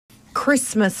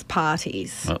Christmas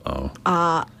parties Uh-oh.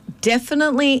 are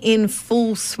definitely in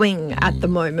full swing at the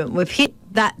moment. We've hit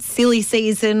that silly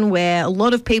season where a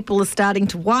lot of people are starting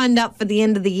to wind up for the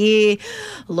end of the year.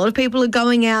 A lot of people are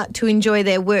going out to enjoy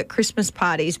their work Christmas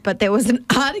parties. But there was an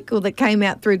article that came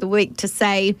out through the week to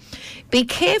say, be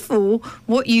careful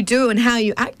what you do and how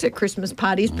you act at Christmas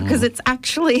parties, because it's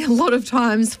actually a lot of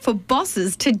times for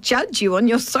bosses to judge you on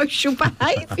your social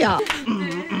behaviour.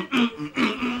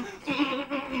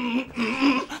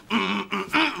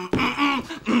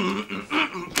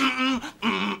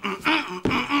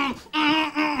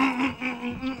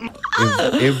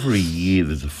 Every year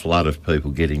there's a flood of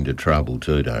people getting into trouble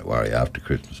too, don't worry, after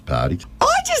Christmas parties. I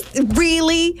just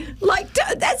really,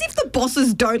 as if the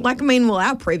bosses don't.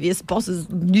 Our previous bosses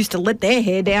used to let their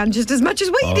hair down just as much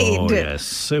as we did. Oh,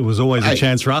 yes. It was always a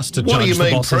chance for us to What judge do you the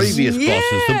mean bosses. previous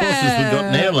bosses? The bosses we've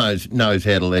got now knows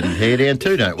how to let his hair down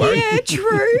too, don't worry. Yeah,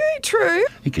 true.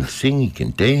 He can sing, he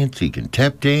can dance, he can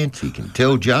tap dance, he can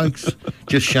tell jokes.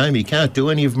 Just shame he can't do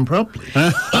any of them properly.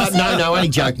 No, only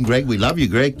joking, Greg. We love you,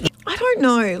 Greg. I don't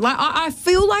know. I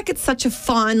feel like it's such a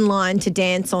fine line to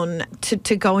dance on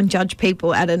to go and judge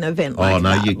people at an event like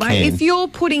that. You can. If you're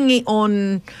putting it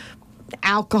on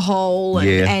alcohol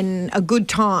and a good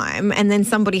time, and then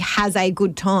somebody has a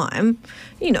good time,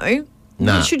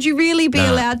 should you really be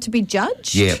allowed to be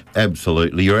judged? Yeah,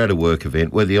 absolutely. You're at a work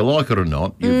event, whether you like it or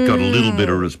not, you've got a little bit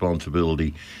of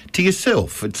responsibility to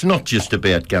yourself. It's not just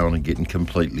about going and getting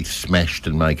completely smashed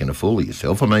and making a fool of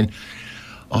yourself. I mean,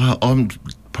 I'm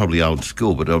probably old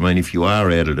school, but I mean, if you are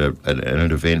out at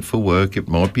an event for work, it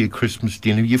might be a Christmas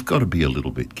dinner, you've got to be a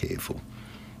little bit careful.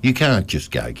 You can't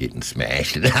just go getting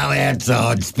smashed and go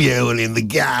outside spewing in the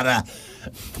gutter.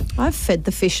 I've fed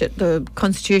the fish at the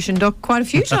Constitution Dock quite a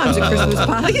few times at Christmas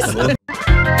parties.